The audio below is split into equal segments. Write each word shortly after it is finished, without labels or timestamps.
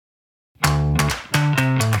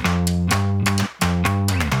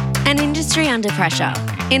An industry under pressure.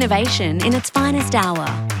 Innovation in its finest hour.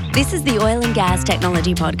 This is the Oil and Gas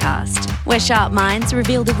Technology Podcast, where sharp minds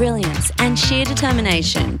reveal the brilliance and sheer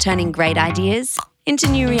determination turning great ideas into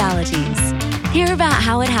new realities. Hear about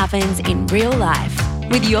how it happens in real life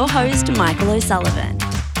with your host, Michael O'Sullivan.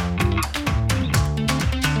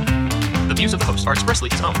 The views of the host are expressly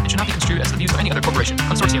his own and should not be construed as the views of any other corporation,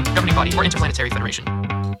 consortium, governing body, or interplanetary federation.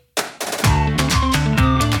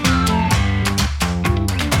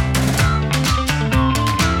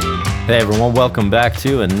 Hey everyone, welcome back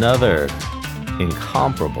to another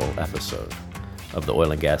incomparable episode of the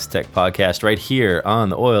Oil and Gas Tech Podcast right here on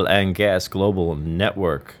the Oil and Gas Global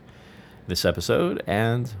Network. This episode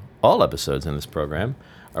and all episodes in this program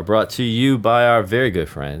are brought to you by our very good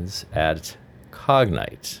friends at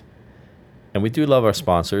Cognite. And we do love our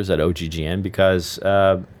sponsors at OGGN because,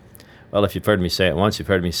 well, if you've heard me say it once, you've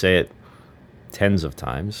heard me say it tens of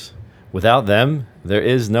times. Without them, there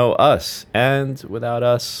is no us. And without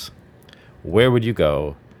us, where would you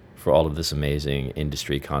go for all of this amazing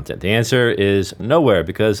industry content? The answer is nowhere,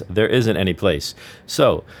 because there isn't any place.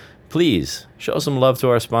 So please show some love to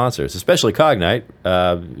our sponsors, especially Cognite,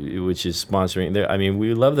 which is sponsoring. I mean,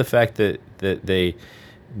 we love the fact that they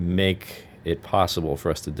make it possible for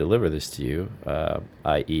us to deliver this to you,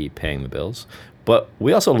 i.e. paying the bills. But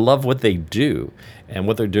we also love what they do and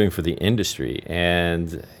what they're doing for the industry,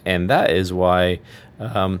 and that is why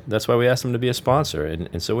that's why we asked them to be a sponsor.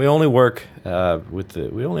 And so we only work with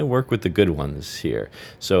the good ones here.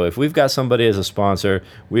 So if we've got somebody as a sponsor,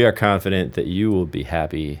 we are confident that you will be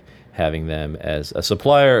happy having them as a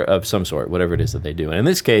supplier of some sort, whatever it is that they do. And in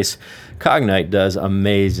this case, Cognite does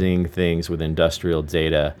amazing things with industrial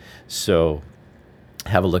data. So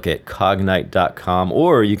have a look at cognite.com,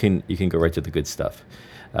 or you can go right to the good stuff,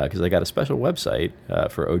 because I got a special website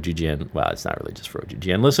for OGGN. Well, it's not really just for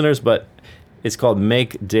OGGN listeners, but it's called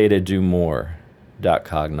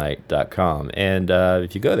makedatadomore.cognite.com. And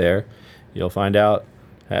if you go there, you'll find out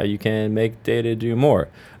how you can make data do more.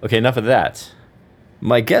 Okay, enough of that.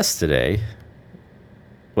 My guest today,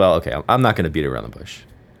 well, okay, I'm not going to beat around the bush.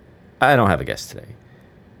 I don't have a guest today.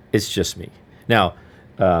 It's just me. Now,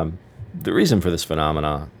 the reason for this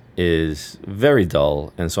phenomena is very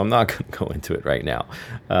dull, and so I'm not going to go into it right now.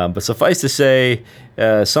 But suffice to say,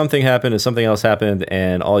 something happened and something else happened,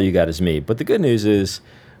 and all you got is me. But the good news is,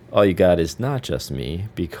 all you got is not just me,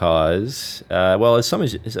 because, well, as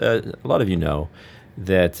a lot of you know,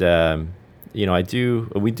 that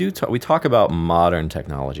we talk about modern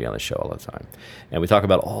technology on the show all the time, and we talk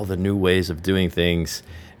about all the new ways of doing things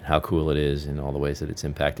and how cool it is and all the ways that it's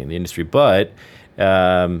impacting the industry. But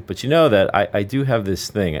you know that I do have this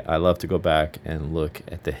thing. I love to go back and look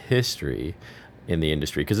at the history in the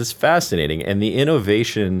industry, because it's fascinating, and the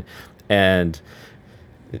innovation and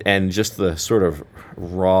just the sort of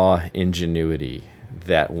raw ingenuity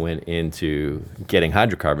that went into getting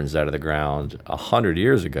hydrocarbons out of the ground 100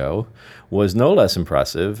 years ago was no less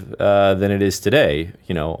impressive than it is today,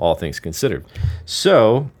 all things considered.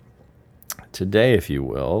 So today, if you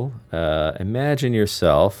will, imagine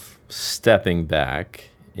yourself stepping back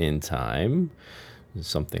in time,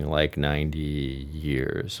 something like 90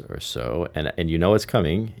 years or so, and you know what's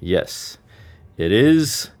coming. Yes, it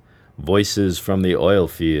is Voices from the Oil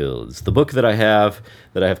Fields, the book that I have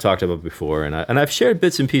talked about before, and I've shared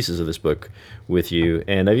bits and pieces of this book with you,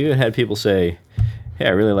 and I've even had people say, "Hey,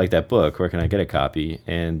 I really like that book. Where can I get a copy?"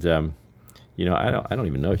 And I don't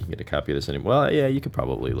even know if you can get a copy of this anymore. Well, yeah, you could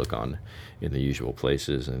probably look in the usual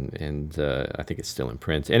places, and I think it's still in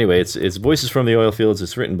print. Anyway, it's Voices from the Oil Fields.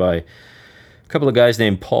 It's written by a couple of guys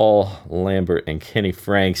named Paul Lambert and Kenny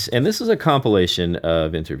Franks, and this is a compilation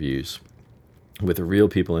of interviews with real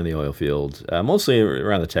people in the oil field, mostly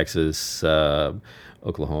around the Texas,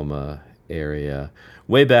 Oklahoma area,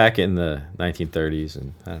 way back in the 1930s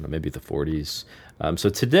and I don't know, maybe the 40s. So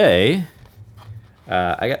today,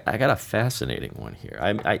 I got a fascinating one here.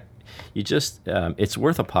 It's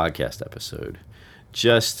worth a podcast episode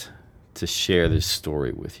just to share this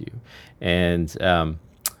story with you. And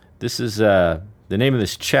this is the name of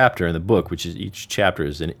this chapter in the book, which is each chapter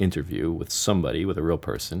is an interview with somebody, with a real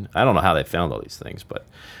person. I don't know how they found all these things, but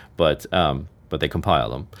they compile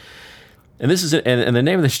them. And this is and the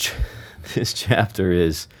name of this chapter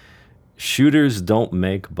is "Shooters Don't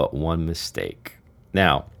Make But One Mistake."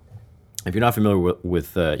 Now, if you're not familiar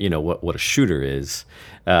with what a shooter is,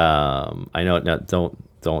 I know now don't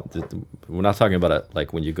we're not talking about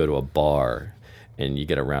like when you go to a bar and you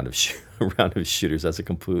get a round of shooters. That's a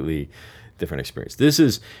completely different experience. This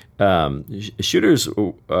is shooters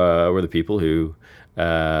were the people who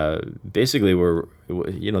basically were,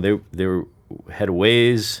 they had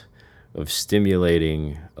ways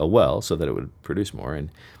stimulating a well so that it would produce more.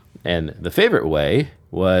 And the favorite way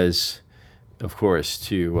was, of course,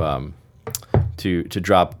 to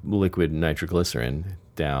drop liquid nitroglycerin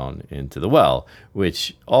down into the well,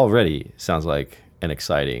 which already sounds like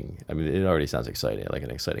it already sounds exciting, like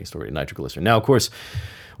an exciting story, nitroglycerin. Now, of course,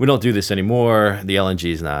 we don't do this anymore. The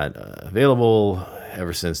LNG is not available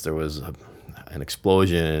ever since there was an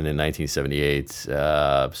explosion in 1978.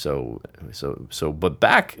 But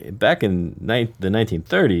back in the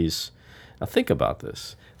 1930s, now think about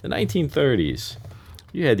this. The 1930s,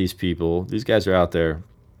 you had these people. These guys are out there,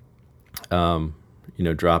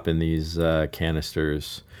 dropping these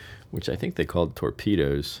canisters, which I think they called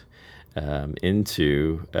torpedoes,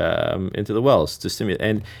 into the wells to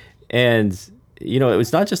stimulate. And it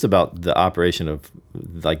was not just about the operation of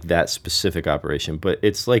like that specific operation, but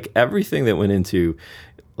it's like everything that went into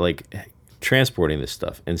like transporting this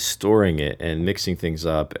stuff and storing it and mixing things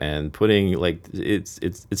up and putting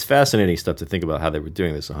it's fascinating stuff to think about how they were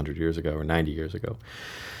doing this 100 years ago or 90 years ago.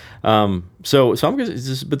 So I'm gonna,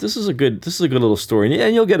 but this is a good little story,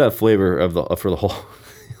 and you'll get a flavor for the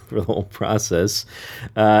whole process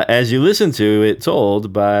as you listen to it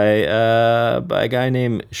told by a guy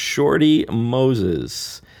named Shorty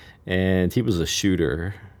Moses, and he was a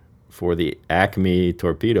shooter for the Acme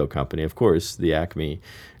Torpedo Company, of course, the Acme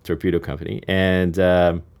Torpedo Company, and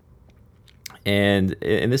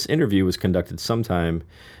this interview was conducted sometime.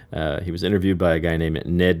 He was interviewed by a guy named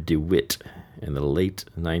Ned DeWitt in the late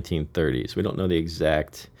 1930s. We don't know the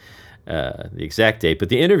exact date, but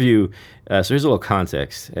the interview, so here's a little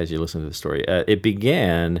context as you listen to the story. It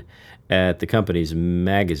began at the company's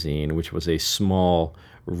magazine, which was a small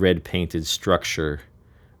red-painted structure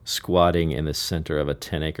squatting in the center of a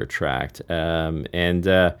 10-acre tract. And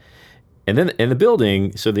then in the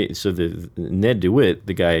building, so the Ned DeWitt,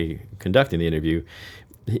 the guy conducting the interview,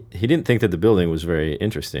 he didn't think that the building was very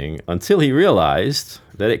interesting until he realized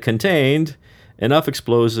that it contained enough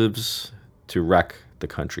explosives to wreck the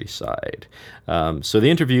countryside. So the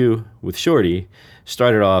interview with Shorty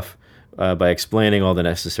started off by explaining all the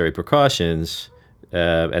necessary precautions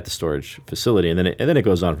at the storage facility, and then it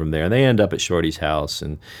goes on from there. And they end up at Shorty's house,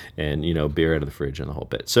 and beer out of the fridge and the whole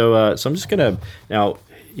bit. So I'm just gonna, now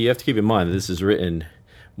you have to keep in mind that this is written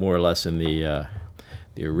more or less in the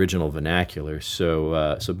original vernacular.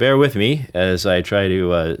 So bear with me as I try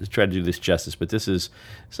to do this justice. But it's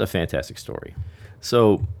a fantastic story.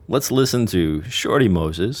 So let's listen to Shorty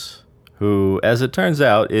Moses, who, as it turns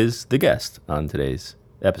out, is the guest on today's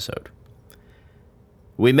episode.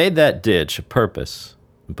 We made that ditch a purpose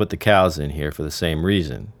and put the cows in here for the same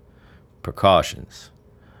reason. Precautions.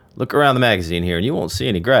 Look around the magazine here and you won't see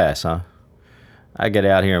any grass, huh? I get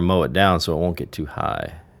out here and mow it down so it won't get too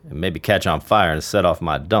high and maybe catch on fire and set off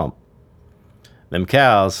my dump. Them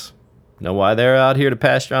cows, know why they're out here to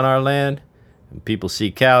pasture on our land? When people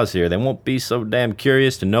see cows here, they won't be so damn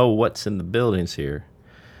curious to know what's in the buildings here.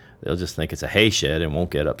 They'll just think it's a hay shed and won't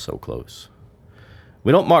get up so close.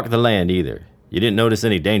 We don't mark the land either. You didn't notice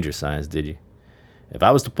any danger signs, did you? If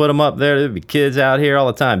I was to put them up there, there'd be kids out here all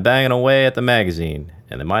the time banging away at the magazine,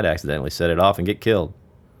 and they might accidentally set it off and get killed.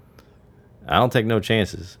 I don't take no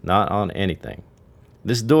chances, not on anything.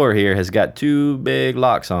 This door here has got 2 big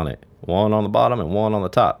locks on it, one on the bottom and one on the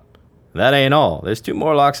top. That ain't all. There's 2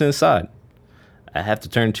 more locks inside. I have to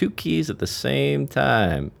turn 2 keys at the same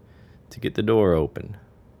time to get the door open.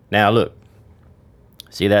 Now look,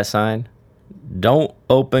 see that sign? Don't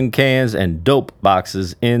open cans and dope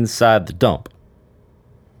boxes inside the dump.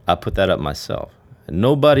 I put that up myself. And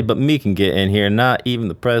nobody but me can get in here, not even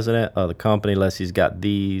the president of the company, unless he's got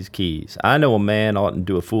these keys. I know a man oughtn't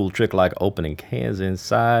do a fool trick like opening cans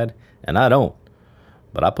inside, and I don't.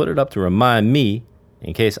 But I put it up to remind me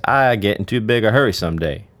in case I get in too big a hurry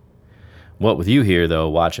someday. What with you here, though,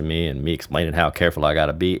 watching me and me explaining how careful I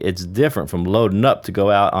gotta be, it's different from loading up to go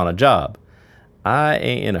out on a job. I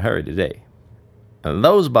ain't in a hurry today. And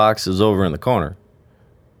those boxes over in the corner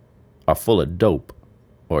are full of dope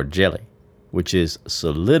or jelly, which is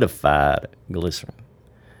solidified glycerin.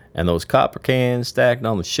 And those copper cans stacked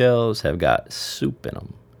on the shelves have got soup in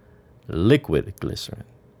them, liquid glycerin.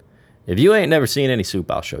 If you ain't never seen any soup,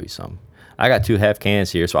 I'll show you some. I got 2 half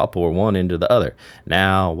cans here, so I'll pour one into the other.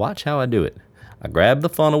 Now, watch how I do it. I grab the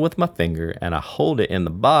funnel with my finger, and I hold it in the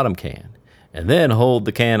bottom can, and then hold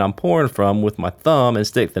the can I'm pouring from with my thumb and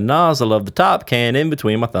stick the nozzle of the top can in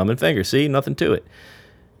between my thumb and finger. See, nothing to it.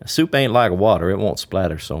 Soup ain't like water. It won't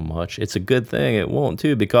splatter so much. It's a good thing it won't,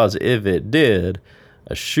 too, because if it did,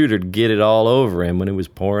 a shooter'd get it all over him when he was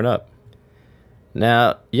pouring up.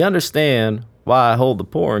 Now, you understand why I hold the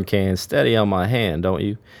pouring can steady on my hand, don't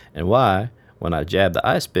you? And why, When I jabbed the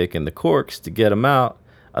ice pick in the corks to get 'em out,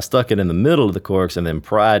 I stuck it in the middle of the corks and then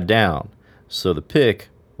pried down so the pick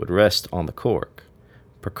would rest on the cork.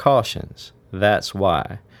 Precautions, that's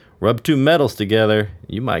why. Rub two metals together,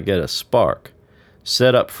 you might get a spark.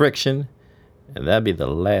 Set up friction, and that'd be the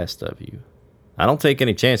last of you. I don't take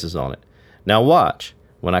any chances on it. Now watch,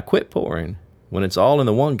 when I quit pouring, when it's all in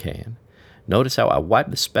the one can, notice how I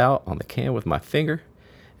wipe the spout on the can with my finger?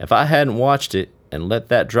 If I hadn't watched it and let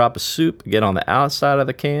that drop of soup get on the outside of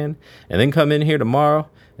the can, and then come in here tomorrow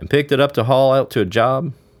and picked it up to haul out to a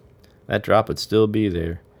job, that drop would still be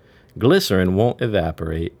there. Glycerin won't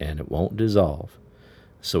evaporate and it won't dissolve.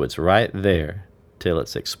 So it's right there till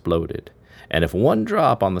it's exploded. And if one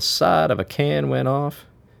drop on the side of a can went off,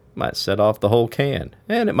 it might set off the whole can.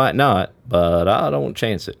 And it might not, but I don't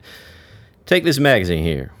chance it. Take this magazine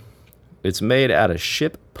here. It's made out of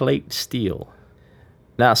ship plate steel.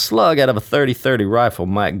 Now, a slug out of a 30-30 rifle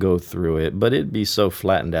might go through it, but it'd be so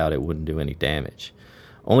flattened out it wouldn't do any damage.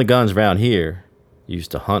 Only guns around here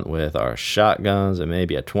used to hunt with are shotguns and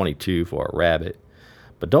maybe a 22 for a rabbit.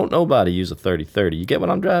 But don't nobody use a 30-30. You get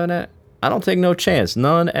what I'm driving at? I don't take no chance,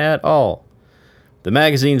 none at all. The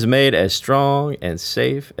magazine's made as strong and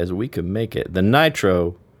safe as we could make it. The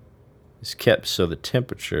nitro is kept so the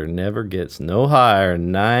temperature never gets no higher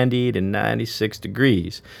than 90 to 96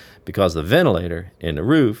 degrees because the ventilator in the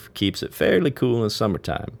roof keeps it fairly cool in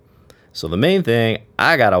summertime. So the main thing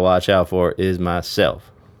I gotta watch out for is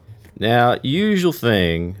myself. Now, usual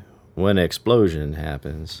thing when an explosion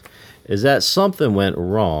happens is that something went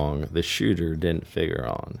wrong the shooter didn't figure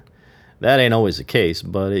on. That ain't always the case,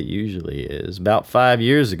 but it usually is. About 5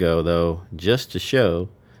 years ago, though, just to show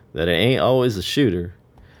that it ain't always the shooter,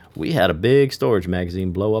 we had a big storage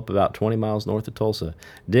magazine blow up about 20 miles north of Tulsa.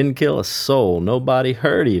 Didn't kill a soul, nobody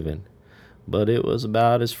hurt even, but it was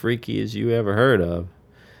about as freaky as you ever heard of.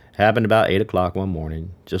 Happened about 8 o'clock one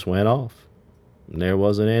morning, just went off. And there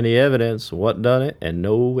wasn't any evidence what done it and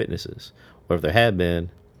no witnesses. Or if there had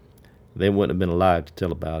been, they wouldn't have been alive to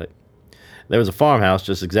tell about it. There was a farmhouse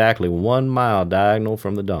just exactly 1 mile diagonal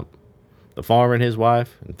from the dump. The farmer and his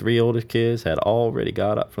wife and 3 oldest kids had already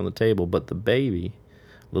got up from the table, but the baby,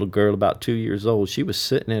 little girl about 2 years old, she was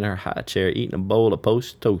sitting in her high chair eating a bowl of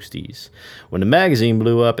Post Toasties. When the magazine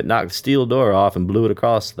blew up, it knocked the steel door off and blew it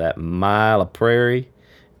across that mile of prairie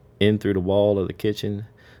in through the wall of the kitchen,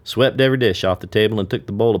 swept every dish off the table, and took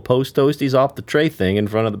the bowl of Post Toasties off the tray thing in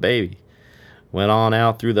front of the baby. Went on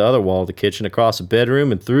out through the other wall of the kitchen, across the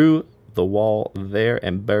bedroom, and through the wall there,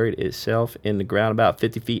 and buried itself in the ground about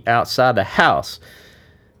 50 feet outside the house.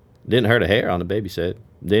 Didn't hurt a hair on the baby said.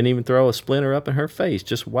 Didn't even throw a splinter up in her face.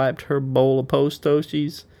 Just wiped her bowl of Post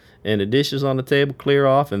Toasties and the dishes on the table clear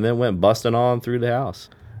off, and then went busting on through the house.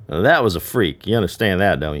 Now, that was a freak. You understand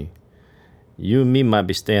that, don't you? You and me might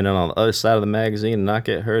be standing on the other side of the magazine and not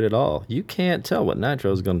get hurt at all. You can't tell what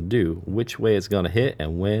nitro is going to do, which way it's going to hit,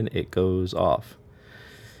 and when it goes off.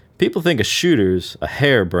 People think a shooter's a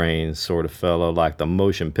harebrained sort of fellow like the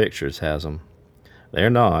motion pictures has them.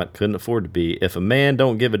 They're not, couldn't afford to be. If a man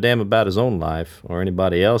don't give a damn about his own life, or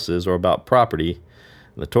anybody else's, or about property,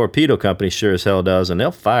 the torpedo company sure as hell does, and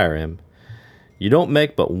they'll fire him. You don't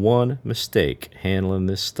make but one mistake handling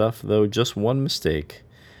this stuff, though, just one mistake.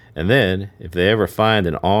 And then, if they ever find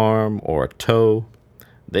an arm or a toe,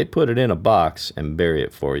 they put it in a box and bury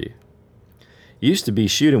it for you. Used to be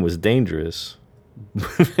shooting was dangerous.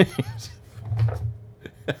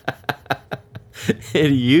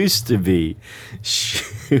 It used to be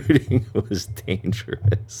shooting was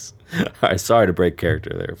dangerous. All right, sorry to break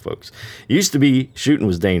character there, folks. Used to be shooting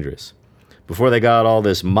was dangerous before they got all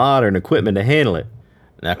this modern equipment to handle it.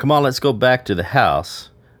 Now, come on, let's go back to the house,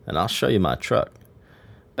 and I'll show you my truck.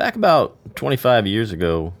 Back about 25 years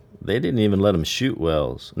ago, they didn't even let them shoot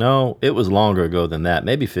wells. No, it was longer ago than that,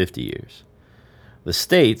 maybe 50 years. The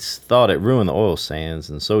states thought it ruined the oil sands,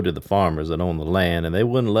 and so did the farmers that owned the land, and they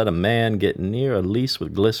wouldn't let a man get near a lease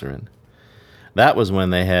with glycerin. That was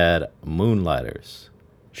when they had moonlighters,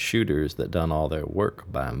 shooters that done all their work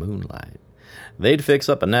by moonlight. They'd fix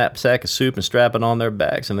up a knapsack of soup and strap it on their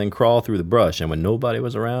backs and then crawl through the brush, and when nobody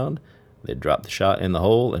was around, they'd drop the shot in the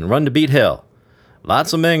hole and run to beat hell.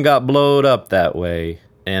 Lots of men got blowed up that way,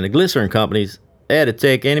 and the glycerin companies, they had to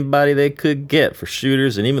take anybody they could get for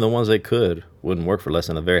shooters, and even the ones they could wouldn't work for less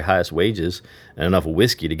than the very highest wages and enough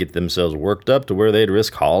whiskey to get themselves worked up to where they'd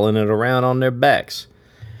risk hauling it around on their backs.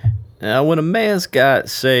 Now, when a man's got,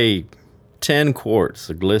 say, 10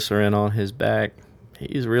 quarts of glycerin on his back,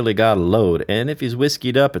 he's really got a load, and if he's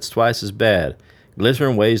whiskeyed up, it's twice as bad.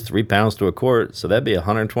 Glycerin weighs 3 pounds to a quart, so that'd be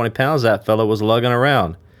 120 pounds that fellow was lugging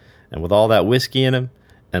around. And with all that whiskey in him,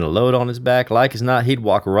 and a load on his back, like as not, he'd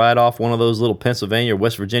walk right off one of those little Pennsylvania or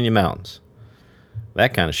West Virginia mountains.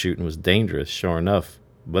 That kind of shooting was dangerous, sure enough,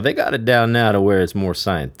 but they got it down now to where it's more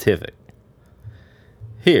scientific.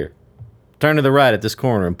 Here, turn to the right at this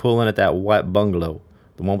corner and pull in at that white bungalow,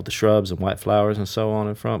 the one with the shrubs and white flowers and so on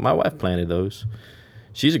in front. My wife planted those.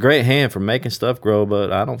 She's a great hand for making stuff grow,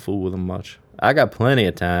 but I don't fool with them much. I got plenty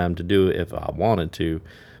of time to do it if I wanted to,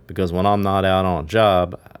 because when I'm not out on a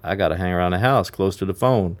job, I got to hang around the house close to the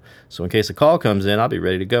phone. So in case a call comes in, I'll be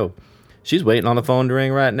ready to go. She's waiting on the phone to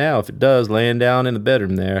ring right now. If it does, laying down in the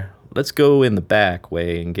bedroom there. Let's go in the back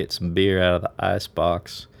way and get some beer out of the ice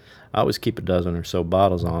box. I always keep a dozen or so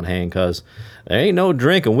bottles on hand, because there ain't no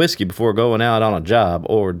drinking whiskey before going out on a job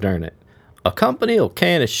or during it. A company will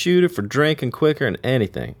can a shooter for drinking quicker than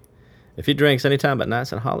anything. If he drinks any time but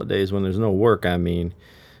nights and holidays when there's no work,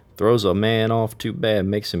 throws a man off too bad,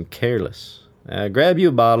 makes him careless. Grab you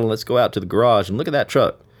a bottle and let's go out to the garage and look at that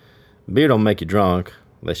truck. Beer don't make you drunk,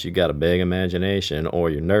 unless you got a big imagination or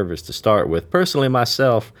you're nervous to start with. Personally,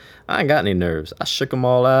 myself, I ain't got any nerves. I shook them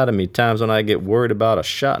all out of me times when I get worried about a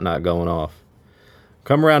shot not going off.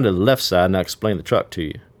 Come around to the left side and I'll explain the truck to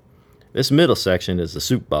you. This middle section is the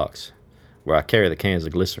soup box, where I carry the cans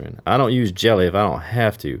of glycerin. I don't use jelly if I don't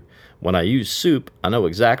have to. When I use soup, I know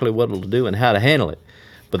exactly what it'll do and how to handle it.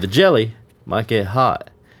 But the jelly might get hot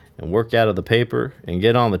and work out of the paper and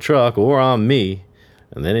get on the truck or on me,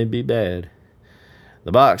 and then it'd be bad.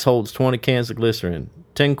 The box holds 20 cans of glycerin,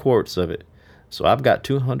 10 quarts of it, so I've got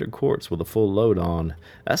 200 quarts with a full load on.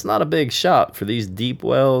 That's not a big shot for these deep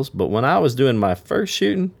wells, but when I was doing my first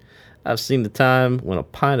shooting, I've seen the time when a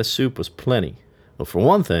pint of soup was plenty. Well, for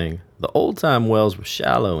one thing, the old-time wells were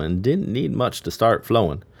shallow and didn't need much to start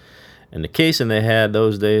flowing, and the casing they had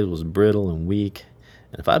those days was brittle and weak,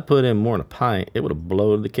 and if I'd put in more than a pint, it would have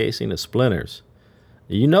blown the casing to splinters.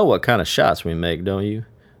 You know what kind of shots we make, don't you?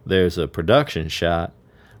 There's a production shot,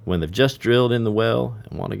 when they've just drilled in the well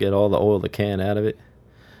and want to get all the oil they can out of it.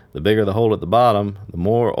 The bigger the hole at the bottom, the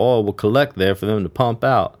more oil will collect there for them to pump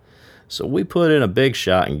out. So we put in a big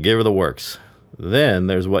shot and give her the works. Then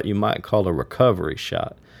there's what you might call a recovery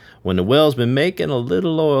shot, when the well's been making a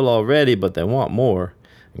little oil already but they want more,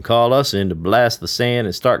 and call us in to blast the sand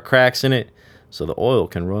and start cracks in it so the oil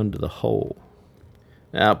can run to the hole.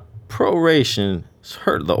 Now, proration has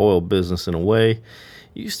hurt the oil business in a way.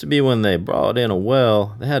 It used to be when they brought in a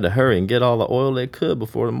well, they had to hurry and get all the oil they could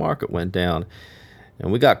before the market went down,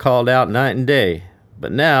 and we got called out night and day.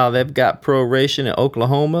 But now they've got proration in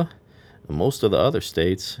Oklahoma and most of the other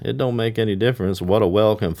states. It don't make any difference what a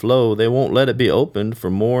well can flow. They won't let it be opened for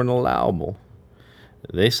more than allowable.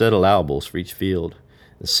 They set allowables for each field.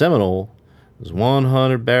 In Seminole is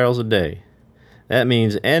 100 barrels a day. That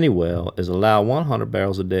means any well is allowed 100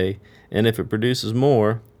 barrels a day, and if it produces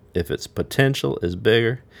more, if its potential is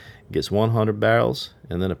bigger, it gets 100 barrels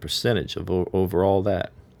and then a percentage of over all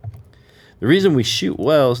that. The reason we shoot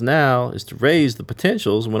wells now is to raise the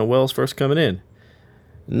potentials when a well's first coming in.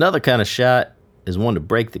 Another kind of shot is one to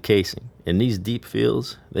break the casing. In these deep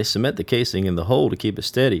fields, they cement the casing in the hole to keep it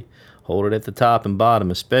steady, hold it at the top and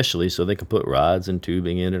bottom especially so they can put rods and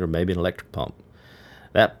tubing in it or maybe an electric pump.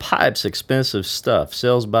 That pipe's expensive stuff,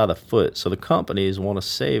 sells by the foot, so the companies want to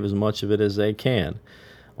save as much of it as they can.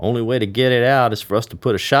 Only way to get it out is for us to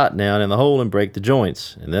put a shot down in the hole and break the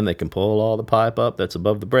joints, and then they can pull all the pipe up that's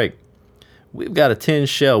above the break. We've got a tin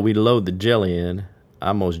shell we load the jelly in.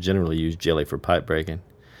 I most generally use jelly for pipe breaking.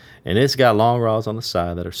 And it's got long rods on the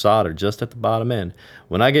side that are soldered just at the bottom end.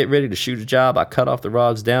 When I get ready to shoot a job, I cut off the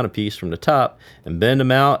rods down a piece from the top and bend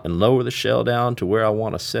them out and lower the shell down to where I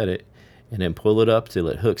want to set it, and then pull it up till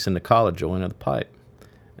it hooks in the collar joint of the pipe.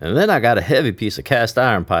 And then I got a heavy piece of cast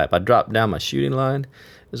iron pipe I drop down my shooting line.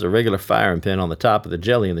 There's a regular firing pin on the top of the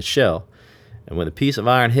jelly in the shell, and when a piece of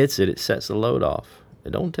iron hits it, it sets the load off.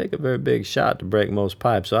 It don't take a very big shot to break most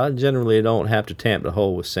pipes, so I generally don't have to tamp the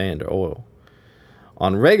hole with sand or oil.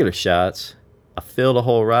 On regular shots, I fill the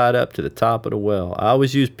hole right up to the top of the well. I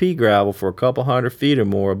always use pea gravel for a couple 100 feet or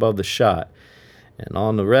more above the shot, and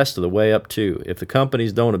on the rest of the way up too, if the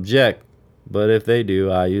companies don't object, but if they do,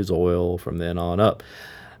 I use oil from then on up.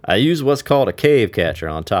 I use what's called a cave catcher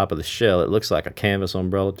on top of the shell. It looks like a canvas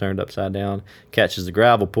umbrella turned upside down. Catches the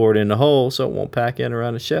gravel poured in the hole so it won't pack in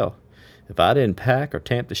around the shell. If I didn't pack or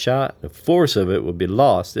tamp the shot, the force of it would be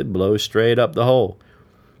lost. It blows straight up the hole.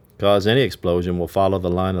 Cause any explosion will follow the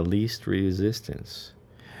line of least resistance.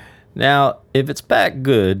 Now, if it's packed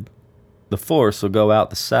good, the force will go out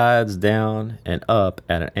the sides, down, and up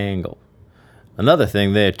at an angle. Another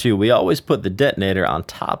thing there too, we always put the detonator on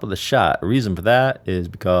top of the shot. The reason for that is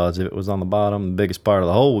because if it was on the bottom, the biggest part of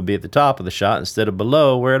the hole would be at the top of the shot instead of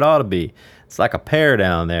below where it ought to be. It's like a pear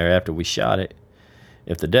down there after we shot it.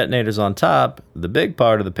 If the detonator's on top, the big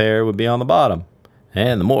part of the pear would be on the bottom.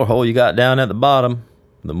 And the more hole you got down at the bottom,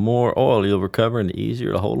 the more oil you'll recover and the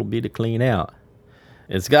easier the hole will be to clean out.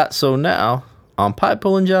 It's got so now, on pipe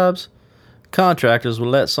pulling jobs, contractors will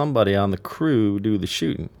let somebody on the crew do the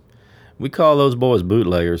shooting. We call those boys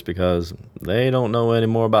bootleggers because they don't know any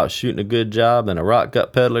more about shooting a good job than a rock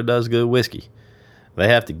gut peddler does good whiskey. They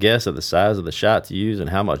have to guess at the size of the shot to use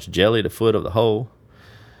and how much jelly to foot of the hole.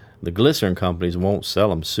 The glycerin companies won't sell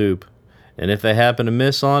them soup, and if they happen to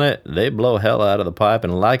miss on it, they blow hell out of the pipe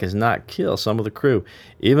and like as not kill some of the crew.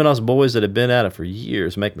 Even us boys that have been at it for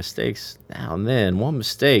years make mistakes now and then. One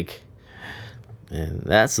mistake, and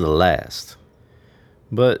that's the last.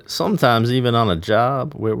 But sometimes even on a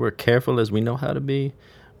job where we're careful as we know how to be,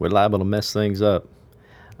 we're liable to mess things up.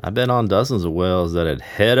 I've been on dozens of wells that had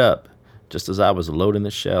head up just as I was loading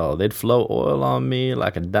the shell. They'd flow oil on me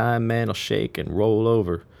like a dime man will shake and roll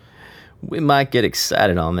over. We might get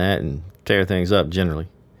excited on that and tear things up generally.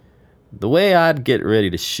 The way I'd get ready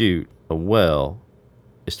to shoot a well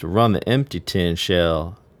is to run the empty tin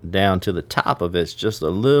shell down to the top of it, just a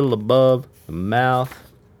little above the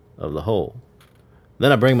mouth of the hole.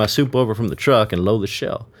 Then I bring my soup over from the truck and load the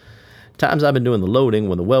shell. Times I've been doing the loading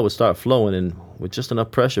when the well would start flowing and with just enough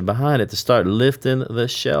pressure behind it to start lifting the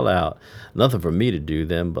shell out. Nothing for me to do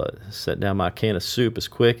then but set down my can of soup as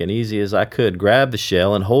quick and easy as I could, grab the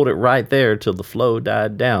shell and hold it right there till the flow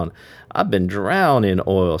died down. I've been drowned in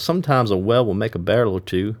oil. Sometimes a well will make a barrel or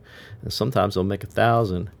two, and sometimes they'll make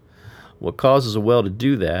 1,000. What causes a well to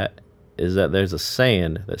do that is that there's a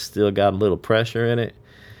sand that's still got a little pressure in it,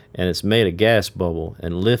 and it's made a gas bubble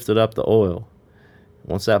and lifted up the oil.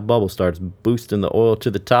 Once that bubble starts boosting the oil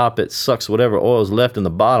to the top, it sucks whatever oil is left in the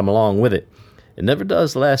bottom along with it. It never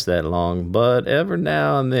does last that long, but every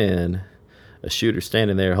now and then, a shooter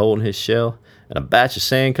standing there holding his shell, and a batch of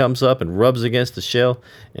sand comes up and rubs against the shell,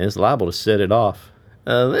 and it's liable to set it off.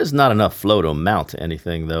 There's not enough flow to amount to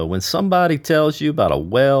anything, though. When somebody tells you about a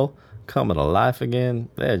well coming to life again,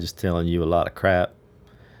 they're just telling you a lot of crap.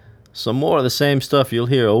 Some more of the same stuff you'll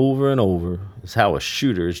hear over and over is how a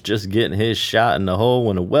shooter is just getting his shot in the hole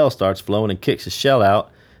when the well starts flowing and kicks his shell out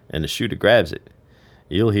and the shooter grabs it.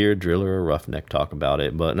 You'll hear a driller or roughneck talk about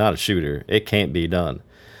it, but not a shooter. It can't be done.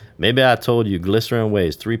 Maybe I told you glycerin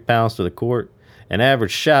weighs 3 pounds to the quart. An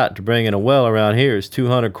average shot to bring in a well around here is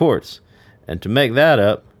 200 quarts. And to make that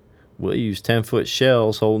up, we'll use 10-foot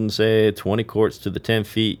shells holding, say, 20 quarts to the 10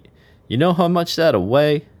 feet. You know how much that'll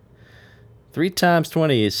weigh? 3 times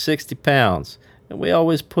 20 is 60 pounds, and we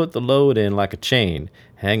always put the load in like a chain,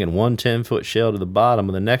 hanging one 10-foot shell to the bottom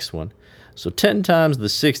of the next one. So 10 times the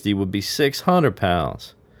 60 would be 600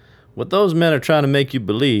 pounds. What those men are trying to make you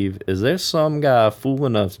believe is there's some guy fool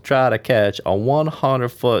enough to try to catch a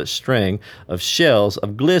 100-foot string of shells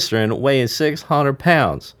of glycerin weighing 600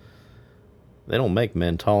 pounds. They don't make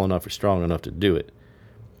men tall enough or strong enough to do it.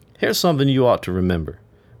 Here's something you ought to remember.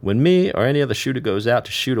 When me or any other shooter goes out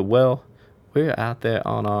to shoot a well, we're out there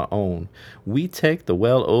on our own. We take the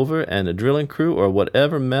well over, and the drilling crew or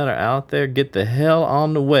whatever men are out there get the hell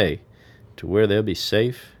on the way to where they'll be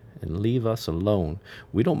safe and leave us alone.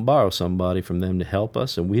 We don't borrow somebody from them to help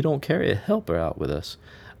us, and we don't carry a helper out with us.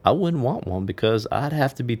 I wouldn't want one because I'd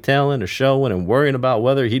have to be telling or showing and worrying about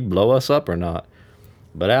whether he'd blow us up or not.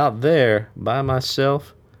 But out there, by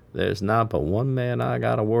myself, there's not but one man I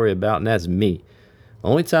gotta worry about, and that's me. The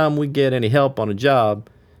only time we get any help on a job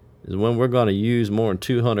is when we're going to use more than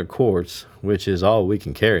 200 quarts, which is all we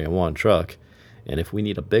can carry in one truck. And if we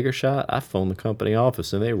need a bigger shot, I phone the company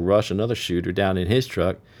office and they rush another shooter down in his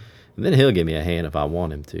truck, and then he'll give me a hand if I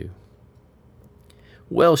want him to.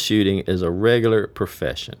 Well shooting is a regular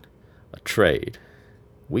profession, a trade.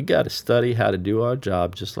 We got to study how to do our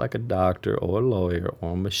job just like a doctor or a lawyer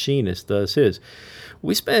or a machinist does his.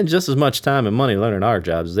 We spend just as much time and money learning our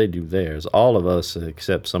jobs as they do theirs, all of us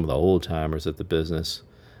except some of the old-timers at the business.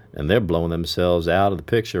 And they're blowing themselves out of the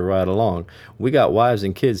picture right along. We got wives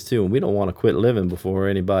and kids too, and we don't want to quit living before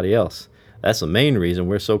anybody else. That's the main reason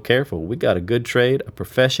we're so careful. We got a good trade, a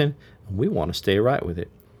profession, and we want to stay right with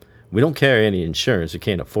it. We don't carry any insurance. We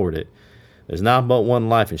can't afford it. There's not but one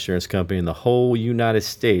life insurance company in the whole United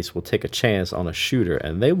States will take a chance on a shooter,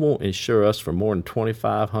 and they won't insure us for more than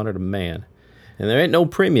 $2,500 a man. And there ain't no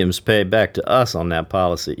premiums paid back to us on that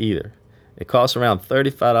policy either. It costs around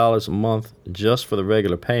 $35 a month just for the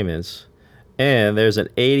regular payments, and there's an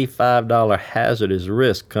 $85 hazardous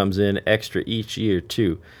risk comes in extra each year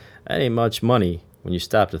too. That ain't much money When you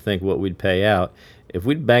stop to think what we'd pay out, if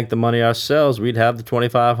we'd bank the money ourselves, we'd have the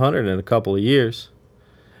 $2,500 in a couple of years.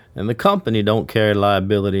 And the company don't carry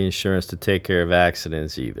liability insurance to take care of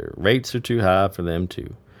accidents either. Rates are too high for them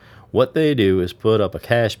too. What they do is put up a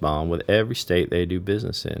cash bond with every state they do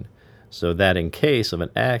business in, so that in case of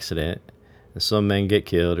an accident and some men get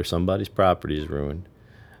killed or somebody's property is ruined,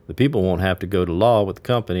 the people won't have to go to law with the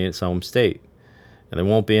company in its home state, and there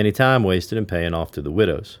won't be any time wasted in paying off to the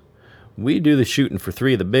widows. We do the shooting for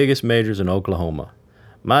 3 of the biggest majors in Oklahoma.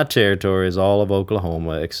 My territory is all of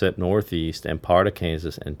Oklahoma except Northeast and part of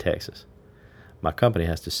Kansas and Texas. My company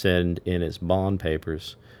has to send in its bond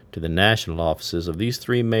papers to the national offices of these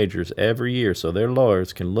 3 majors every year so their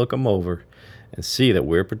lawyers can look them over and see that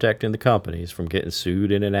we're protecting the companies from getting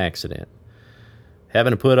sued in an accident.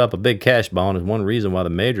 Having to put up a big cash bond is one reason why the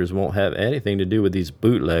majors won't have anything to do with these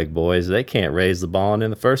bootleg boys. They can't raise the bond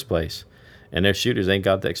in the first place, and their shooters ain't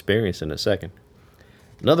got the experience in a second.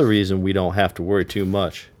 Another reason we don't have to worry too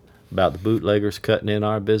much about the bootleggers cutting in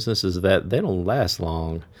our business is that they don't last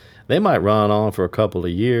long. They might run on for a couple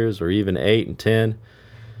of years or even 8 and 10,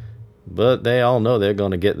 but they all know they're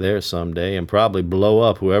going to get there someday and probably blow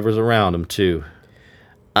up whoever's around them too.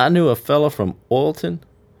 I knew a fella from Oilton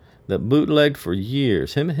that bootlegged for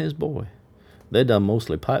years, him and his boy. They done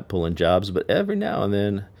mostly pipe pulling jobs, but every now and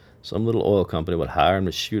then some little oil company would hire him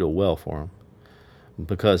to shoot a well for him.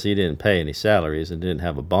 Because he didn't pay any salaries and didn't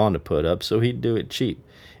have a bond to put up, so he'd do it cheap.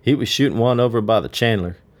 He was shooting one over by the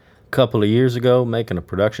Chandler a couple of years ago, making a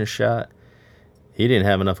production shot. He didn't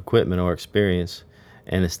have enough equipment or experience,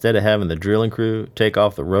 and instead of having the drilling crew take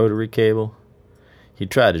off the rotary cable, he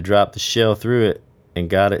tried to drop the shell through it and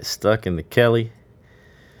got it stuck in the Kelly.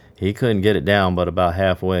 He couldn't get it down but about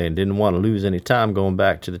halfway and didn't want to lose any time going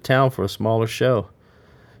back to the town for a smaller show.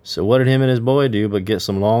 So what did him and his boy do but get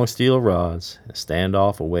some long steel rods and stand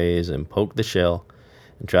off a ways and poke the shell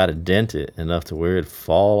and try to dent it enough to where it'd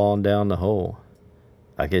fall on down the hole.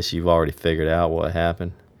 I guess you've already figured out what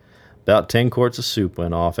happened. About 10 quarts of soup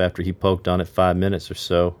went off after he poked on it 5 minutes or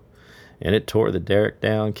so, and it tore the derrick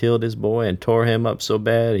down, killed his boy, and tore him up so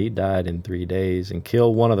bad he died in 3 days, and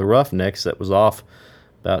killed one of the roughnecks that was off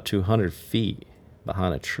about 200 feet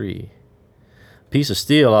behind a tree. Piece of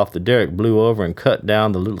steel off the derrick blew over and cut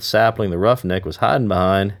down the little sapling the roughneck was hiding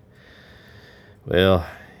behind. Well,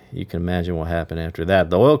 you can imagine what happened after that.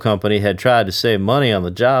 The oil company had tried to save money on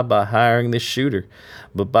the job by hiring this shooter,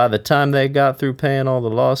 but by the time they got through paying all the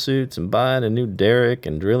lawsuits and buying a new derrick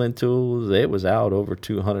and drilling tools, it was out over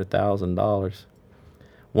 $200,000.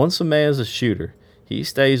 Once a man's a shooter, he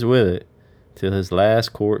stays with it till his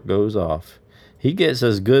last quart goes off. He gets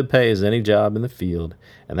as good pay as any job in the field,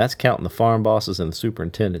 and that's counting the farm bosses and the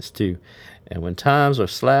superintendents too. And when times are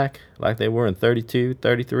slack, like they were in 32,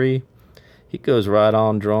 33, he goes right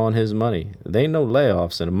on drawing his money. There ain't no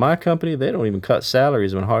layoffs, and in my company, they don't even cut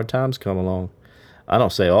salaries when hard times come along. I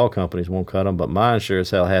don't say all companies won't cut them, but mine sure as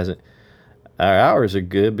hell hasn't. Our hours are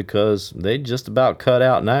good because they just about cut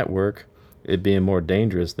out night work, it being more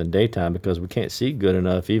dangerous than daytime because we can't see good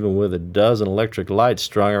enough even with a dozen electric lights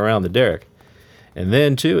strung around the derrick. And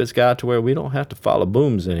then, too, it's got to where we don't have to follow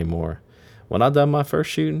booms anymore. When I done my first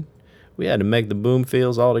shooting, we had to make the boom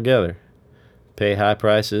fields all together, pay high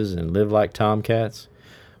prices, and live like tomcats.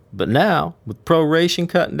 But now, with proration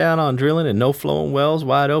cutting down on drilling and no flowing wells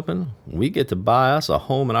wide open, we get to buy us a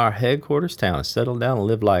home in our headquarters town and settle down and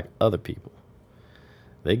live like other people.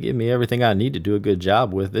 They give me everything I need to do a good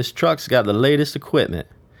job with. This truck's got the latest equipment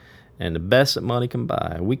and the best that money can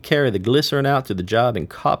buy. We carry the glycerin out to the job in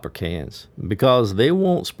copper cans because they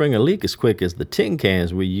won't spring a leak as quick as the tin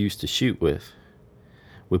cans we used to shoot with.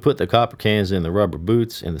 We put the copper cans in the rubber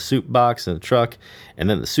boots in the soup box in the truck, and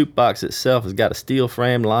then the soup box itself has got a steel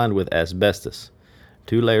frame lined with asbestos,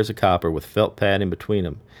 2 layers of copper with felt padding between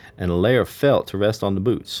them, and a layer of felt to rest on the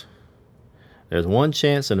boots. There's one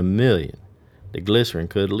chance in a million the glycerin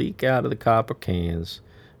could leak out of the copper cans,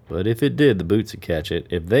 but if it did, the boots would catch it.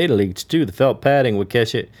 If they leaked too, the felt padding would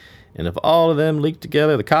catch it. And if all of them leaked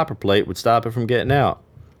together, the copper plate would stop it from getting out.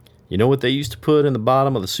 You know what they used to put in the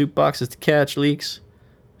bottom of the soup boxes to catch leaks?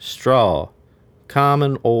 Straw.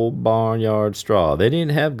 Common old barnyard straw. They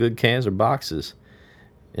didn't have good cans or boxes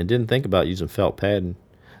and didn't think about using felt padding.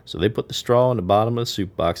 So they put the straw in the bottom of the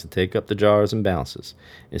soup box to take up the jars and bounces.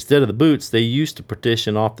 Instead of the boots, they used to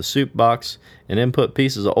partition off the soup box and then put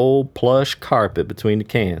pieces of old plush carpet between the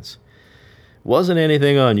cans. Wasn't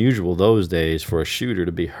anything unusual those days for a shooter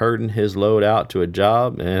to be herding his load out to a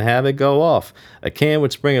job and have it go off. A can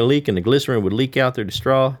would spring a leak and the glycerin would leak out through the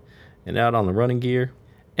straw and out on the running gear.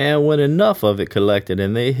 And when enough of it collected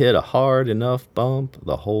and they hit a hard enough bump,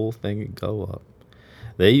 the whole thing would go up.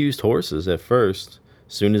 They used horses at first,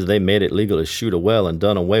 soon as they made it legal to shoot a well and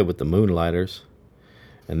done away with the moonlighters.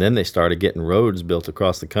 And then they started getting roads built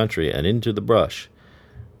across the country and into the brush,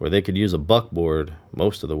 where they could use a buckboard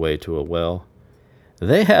most of the way to a well.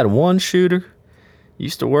 They had one shooter,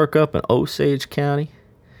 used to work up in Osage County,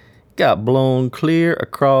 got blown clear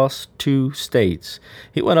across 2 states.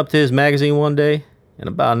 He went up to his magazine one day, and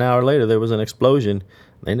about an hour later there was an explosion.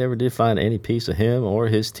 They never did find any piece of him or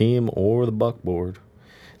his team or the buckboard.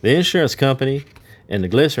 The insurance company and the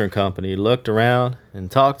glycerin company looked around and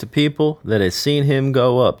talked to people that had seen him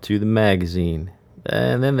go up to the magazine,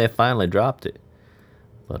 and then they finally dropped it.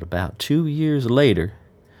 But about 2 years later,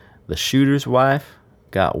 the shooter's wife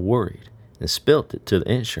got worried and spilt it to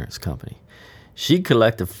the insurance company. She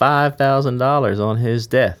collected $5,000 on his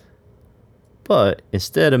death. But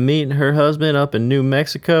instead of meeting her husband up in New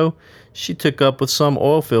Mexico, she took up with some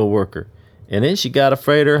oilfield worker, and then she got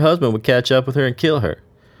afraid her husband would catch up with her and kill her.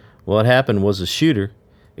 What happened was the shooter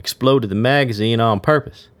exploded the magazine on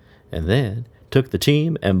purpose, and then took the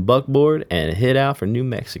team and buckboard and hid out for New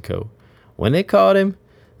Mexico. When they caught him,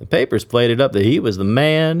 the papers played it up that he was the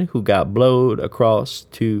man who got blowed across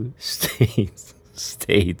 2 states.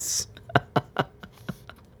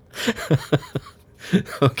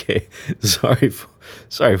 Okay,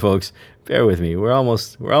 sorry, folks. Bear with me. We're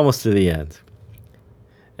almost to the end.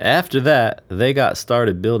 After that, they got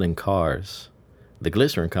started building cars. The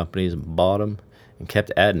glycerin companies bought them and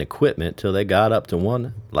kept adding equipment till they got up to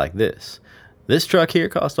one like this. This truck here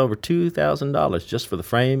cost over $2,000 just for the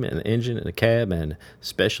frame and the engine and the cab and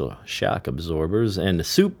special shock absorbers, and the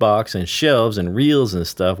soup box and shelves and reels and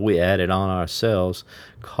stuff we added on ourselves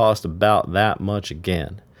cost about that much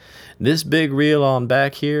again. This big reel on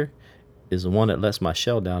back here is the one that lets my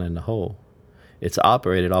shell down in the hole. It's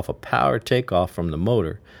operated off a power takeoff from the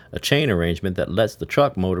motor, a chain arrangement that lets the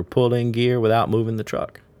truck motor pull in gear without moving the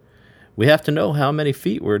truck. We have to know how many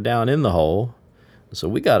feet we're down in the hole, so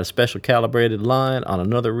we got a special calibrated line on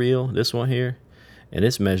another reel, this one here, and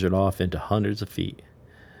it's measured off into hundreds of feet.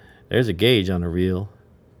 There's a gauge on the reel,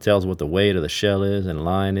 tells what the weight of the shell is and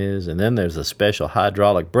line is, and then there's a special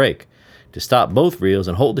hydraulic brake to stop both reels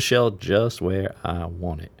and hold the shell just where I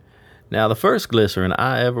want it. Now, the first glycerin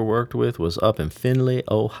I ever worked with was up in Findlay,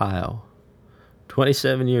 Ohio.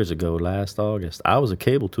 27 years ago, last August, I was a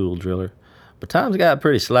cable tool driller, but times got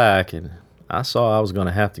pretty slack, and I saw I was going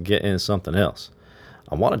to have to get in something else.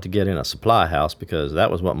 I wanted to get in a supply house because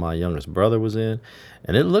that was what my youngest brother was in,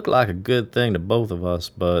 and it looked like a good thing to both of us,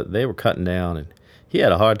 but they were cutting down, and he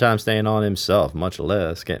had a hard time staying on himself, much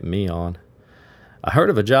less getting me on. I heard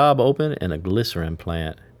of a job open in a glycerin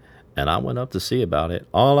plant, and I went up to see about it.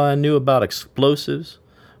 All I knew about explosives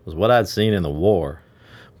was what I'd seen in the war.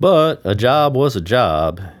 But a job was a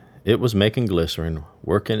job. It was making glycerin,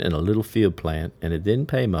 working in a little field plant, and it didn't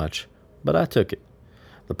pay much, but I took it.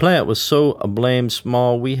 The plant was so blamed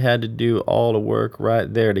small we had to do all the work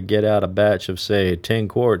right there to get out a batch of, say, 10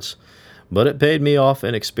 quarts, but it paid me off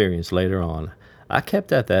in experience later on. I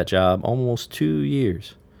kept at that job almost 2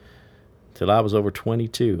 years, till I was over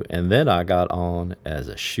 22, and then I got on as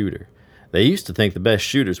a shooter. They used to think the best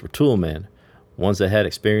shooters were tool men, ones that had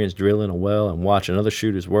experience drilling a well and watching other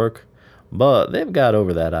shooters work, but they've got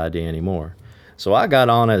over that idea anymore. So I got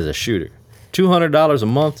on as a shooter, $200 a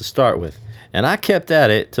month to start with, and I kept at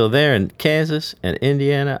it till there in Kansas and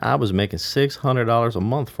Indiana I was making $600 a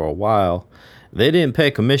month for a while. They didn't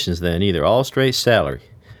pay commissions then either, all straight salary.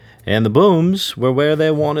 And the booms were where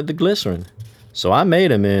they wanted the glycerin. So I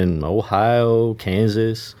made them in Ohio,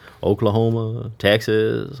 Kansas, Oklahoma,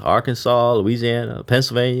 Texas, Arkansas, Louisiana,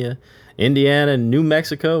 Pennsylvania, Indiana, New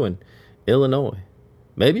Mexico, and Illinois.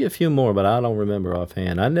 Maybe a few more, but I don't remember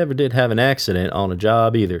offhand. I never did have an accident on a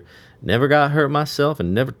job either. Never got hurt myself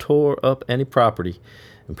and never tore up any property.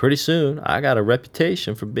 And pretty soon, I got a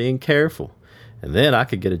reputation for being careful. And then I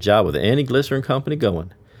could get a job with any glycerin company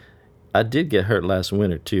going. I did get hurt last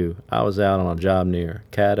winter, too. I was out on a job near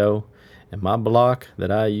Caddo, and my block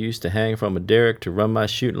that I used to hang from a derrick to run my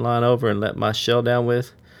shooting line over and let my shell down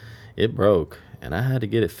with, it broke, and I had to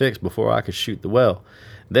get it fixed before I could shoot the well.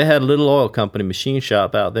 They had a little oil company machine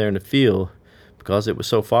shop out there in the field because it was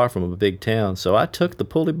so far from a big town, so I took the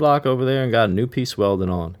pulley block over there and got a new piece welded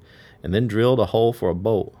on, and then drilled a hole for a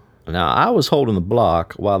bolt. Now, I was holding the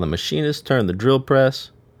block while the machinist turned the drill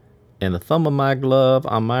press, and the thumb of my glove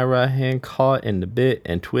on my right hand caught in the bit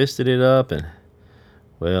and twisted it up, and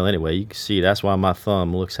well, anyway, you can see that's why my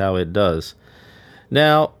thumb looks how it does.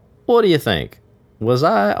 Now, what do you think? Was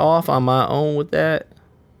I off on my own with that?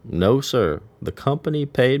 No, sir. The company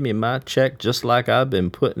paid me my check just like I've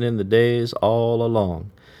been putting in the days all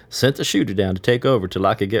along. sent a shooter down to take over till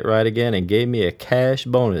I could get right again and gave me a cash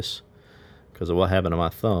bonus because of what happened to my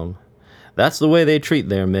thumb. That's the way they treat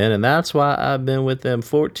their men, and that's why I've been with them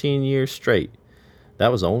 14 years straight.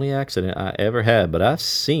 That was the only accident I ever had, but I've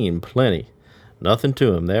seen plenty. Nothing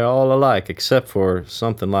to them. They're all alike except for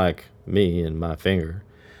something like me and my finger.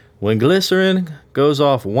 When glycerin goes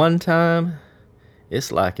off one time,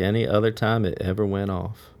 it's like any other time it ever went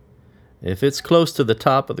off. If it's close to the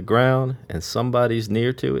top of the ground and somebody's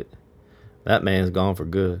near to it, that man's gone for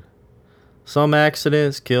good. Some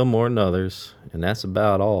accidents kill more than others, and that's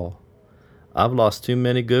about all. I've lost too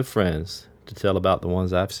many good friends to tell about the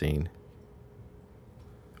ones I've seen.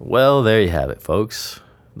 Well, there you have it, folks.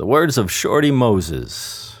 The words of Shorty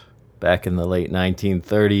Moses. Back in the late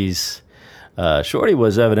 1930s, Shorty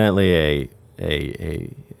was evidently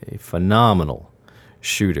a phenomenal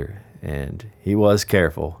shooter, and he was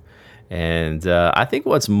careful. And I think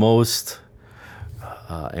what's most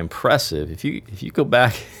impressive, if you go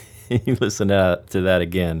back and you listen to that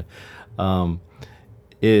again,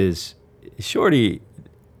 is Shorty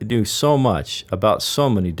knew so much about so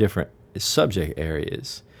many different subject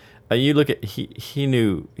areas. You look at he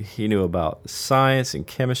knew about science and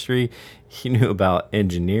chemistry. He knew about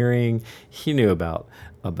engineering. He knew about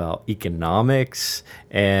economics,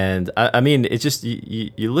 and I mean, it's just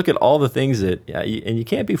you look at all the things that, and you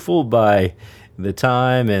can't be fooled by the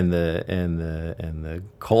time and the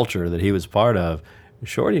culture that he was part of.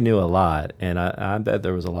 Shorty knew a lot, and I bet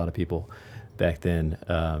there was a lot of people back then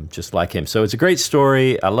just like him. So it's a great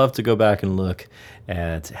story. I love to go back and look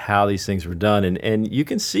at how these things were done, and you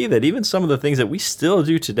can see that even some of the things that we still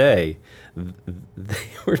do today,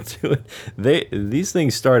 these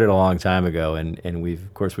things started a long time ago, and we've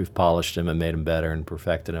polished them and made them better and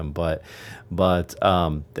perfected them, but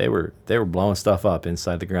they were blowing stuff up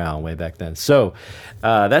inside the ground way back then. So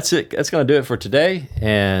that's it. That's going to do it for today,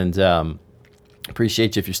 and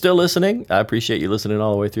appreciate you if you're still listening. I appreciate you listening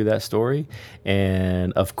all the way through that story.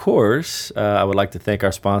 And of course, I would like to thank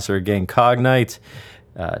our sponsor again, Cognite.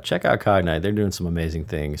 Check out Cognite. They're doing some amazing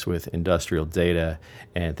things with industrial data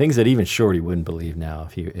and things that even Shorty wouldn't believe now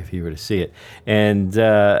if he were to see it. And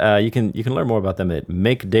you can learn more about them at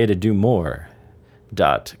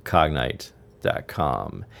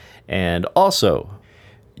makedatadomore.cognite.com. And also,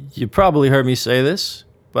 you probably heard me say this,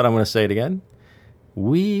 but I'm going to say it again.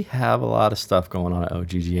 We have a lot of stuff going on at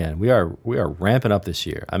OGGN. We are ramping up this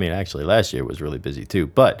year. I mean, actually, last year was really busy too.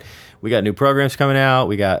 But we got new programs coming out.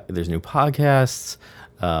 There's new podcasts.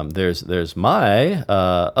 There's my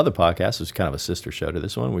other podcast, which is kind of a sister show to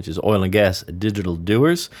this one, which is Oil and Gas Digital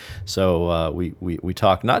Doers. So we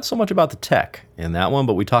talk not so much about the tech in that one,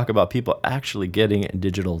 but we talk about people actually getting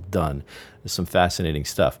digital done. There's some fascinating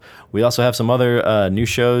stuff. We also have some other new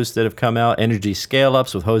shows that have come out. Energy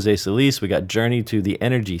Scale-Ups with Jose Solis. We got Journey to the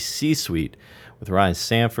Energy C-Suite with Ryan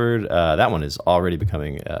Sanford. That one is already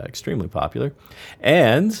becoming extremely popular.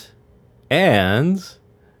 And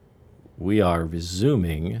we are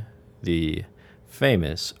resuming the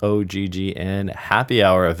famous OGGN happy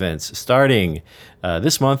hour events starting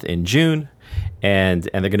this month in June. And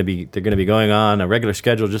they're going to be going on a regular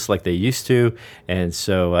schedule just like they used to. And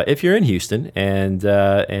so if you're in Houston and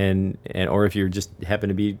or if you just happen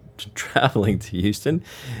to be traveling to Houston,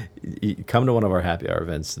 come to one of our happy hour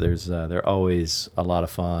events. They're always a lot of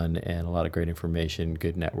fun and a lot of great information,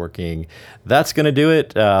 good networking. That's going to do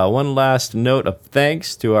it. One last note of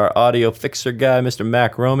thanks to our audio fixer guy, Mr.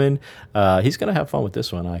 Mac Roman. He's going to have fun with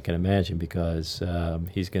this one, I can imagine, because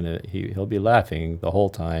he'll be laughing the whole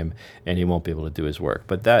time and he won't be able to do his work.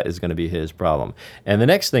 But that is going to be his problem. And the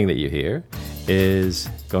next thing that you hear is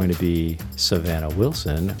going to be Savannah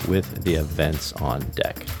Wilson with the events on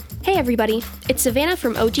deck. Hey everybody, it's Savannah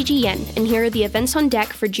from OGGN, and here are the events on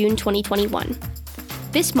deck for June 2021.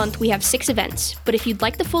 This month we have 6 events, but if you'd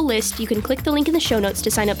like the full list, you can click the link in the show notes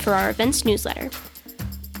to sign up for our events newsletter.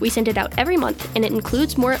 We send it out every month, and it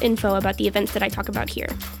includes more info about the events that I talk about here.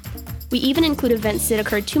 We even include events that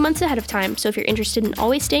occurred 2 months ahead of time, so if you're interested in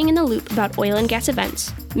always staying in the loop about oil and gas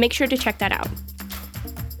events, make sure to check that out.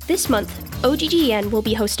 This month, OGGN will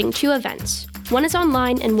be hosting 2 events. One is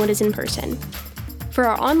online and one is in person. For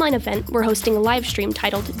our online event, we're hosting a live stream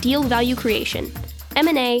titled Deal Value Creation,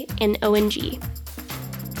 M&A, and ONG.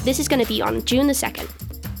 This is going to be on June the 2nd.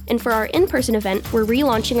 And for our in-person event, we're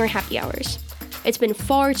relaunching our happy hours. It's been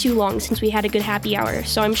far too long since we had a good happy hour,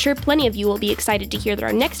 so I'm sure plenty of you will be excited to hear that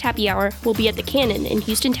our next happy hour will be at the Cannon in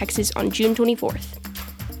Houston, Texas on June 24th.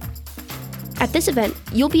 At this event,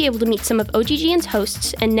 you'll be able to meet some of OGGN's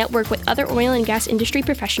hosts and network with other oil and gas industry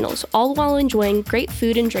professionals, all while enjoying great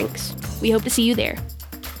food and drinks. We hope to see you there.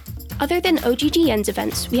 Other than OGGN's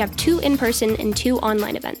events, we have 2 in-person and 2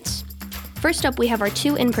 online events. First up, we have our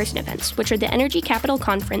 2 in-person events, which are the Energy Capital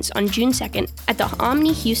Conference on June 2nd at the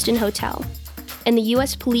Omni Houston Hotel, and the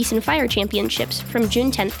U.S. Police and Fire Championships from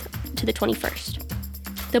June 10th to the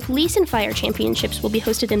 21st. The Police and Fire Championships will be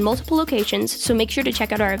hosted in multiple locations, so make sure to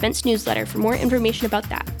check out our events newsletter for more information about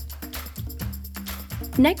that.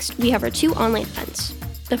 Next, we have our 2 online events,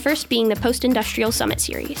 the first being the Post-Industrial Summit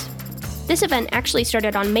Series. This event actually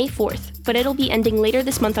started on May 4th, but it'll be ending later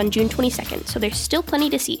this month on June 22nd, so there's still plenty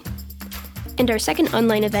to see. And our second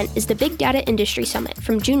online event is the Big Data Industry Summit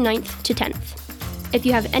from June 9th to 10th. If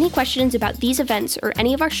you have any questions about these events or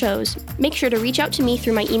any of our shows, make sure to reach out to me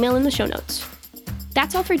through my email in the show notes.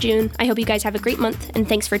 That's all for June. I hope you guys have a great month, and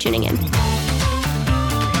thanks for tuning in.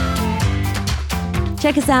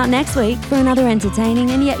 Check us out next week for another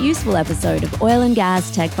entertaining and yet useful episode of Oil and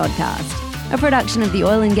Gas Tech Podcast, a production of the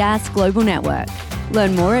Oil and Gas Global Network.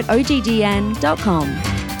 Learn more at oggn.com.